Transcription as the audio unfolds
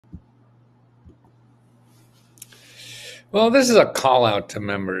Well, this is a call out to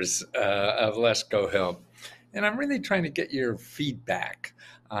members of Lesko Help, and I'm really trying to get your feedback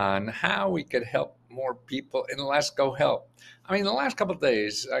on how we could help more people in Lesko Help. I mean, the last couple of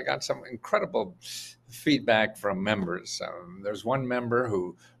days, I got some incredible feedback from members. There's one member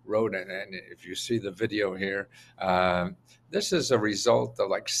who wrote, and if you see the video here, uh, this is a result of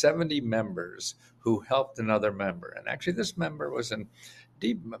like 70 members who helped another member. And actually, this member was in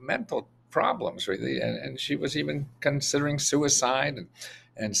deep mental problems, really, and she was even considering suicide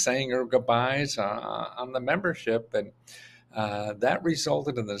and saying her goodbyes on the membership. And that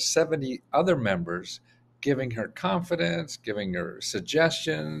resulted in the 70 other members giving her confidence, giving her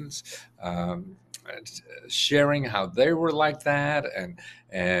suggestions, sharing how they were like that,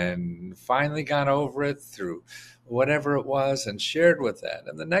 and finally got over it through whatever it was and shared with that.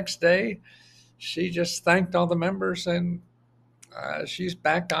 And the next day, she just thanked all the members, and she's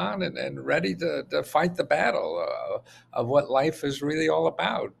back on and ready to fight the battle of what life is really all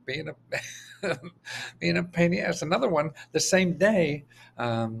about, being a being a pain in the ass. Another one, the same day,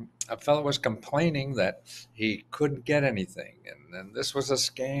 a fellow was complaining that he couldn't get anything, and this was a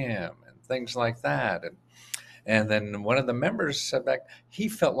scam and things like that. And then one of the members said back, he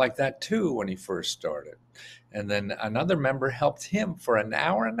felt like that too when he first started. And then another member helped him for an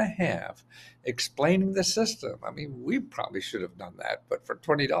hour and a half explaining the system. I mean, we probably should have done that, but for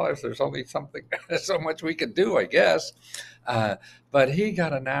 $20, there's only something, so much we could do, I guess. Uh, but he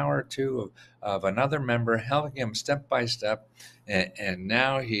got an hour or two of another member helping him step by step. And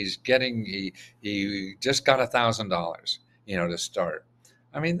now he just got $1,000, to start.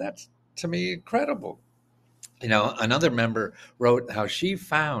 I mean, that's to me incredible. Another member wrote how she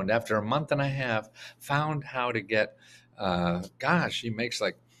found after a month and a half, found how to get, gosh, she makes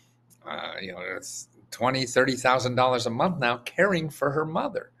like, it's $20,000, $30,000 a month now caring for her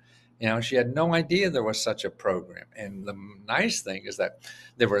mother. She had no idea there was such a program. And the nice thing is that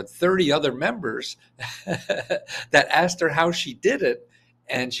there were 30 other members that asked her how she did it,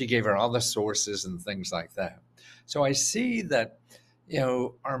 and she gave her all the sources and things like that. So I see that,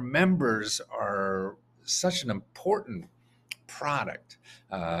 our members are such an important product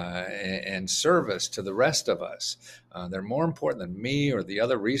and service to the rest of us. They're more important than me or the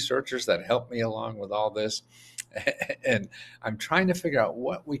other researchers that helped me along with all this. And I'm trying to figure out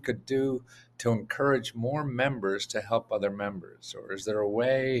what we could do to encourage more members to help other members. Or is there a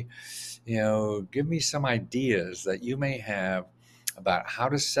way, give me some ideas that you may have about how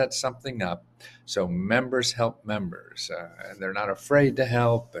to set something up so members help members, and they're not afraid to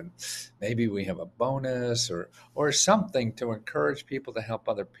help, and maybe we have a bonus or something to encourage people to help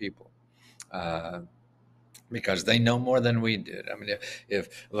other people, uh, because they know more than we did. I mean,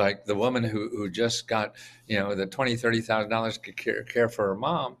 if like the woman who just got, the $20,000, $30,000 to care for her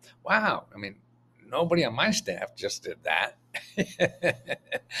mom. Wow. I mean, nobody on my staff just did that.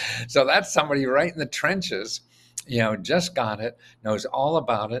 So that's somebody right in the trenches, just got it, knows all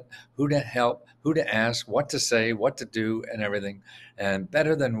about it, who to help, who to ask, what to say, what to do, and everything, and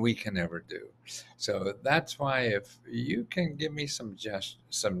better than we can ever do. So that's why if you can give me some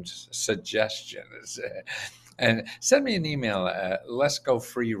suggestions, and send me an email at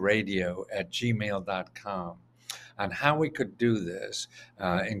LeskoFreeRadio@gmail.com on how we could do this,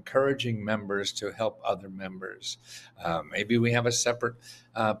 encouraging members to help other members. Maybe we have a separate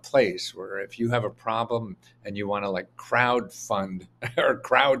place where if you have a problem and you want to like crowd fund or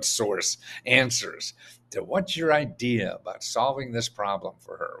crowdsource answers to what's your idea about solving this problem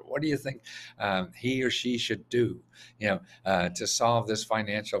for her? What do you think he or she should do, to solve this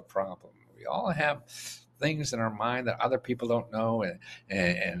financial problem? We all have things in our mind that other people don't know,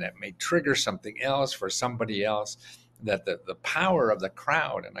 and that may trigger something else for somebody else. That the power of the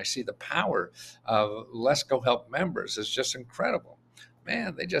crowd, and I see the power of Let's Go Help members is just incredible.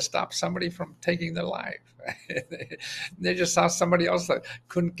 Man, they just stopped somebody from taking their life. They just saw somebody else that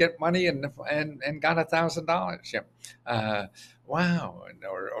couldn't get money and got $1,000. Yeah. Wow.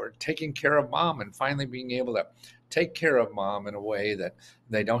 Or taking care of mom and finally being able to take care of mom in a way that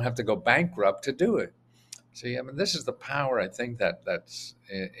they don't have to go bankrupt to do it. See, I mean, this is the power, I think, that's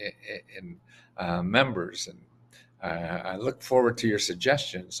in members. And I look forward to your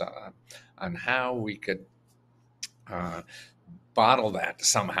suggestions on how we could uh, bottle that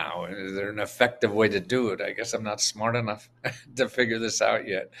somehow. Is there an effective way to do it? I guess I'm not smart enough to figure this out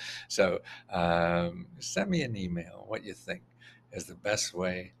yet. So send me an email what you think is the best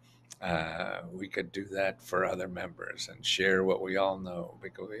way we could do that for other members and share what we all know,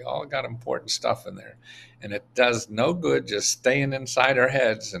 because we all got important stuff in there, and it does no good just staying inside our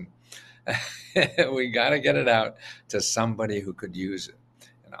heads, and we got to get it out to somebody who could use it.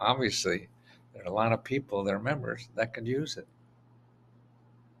 And obviously there are a lot of people that are members that could use it.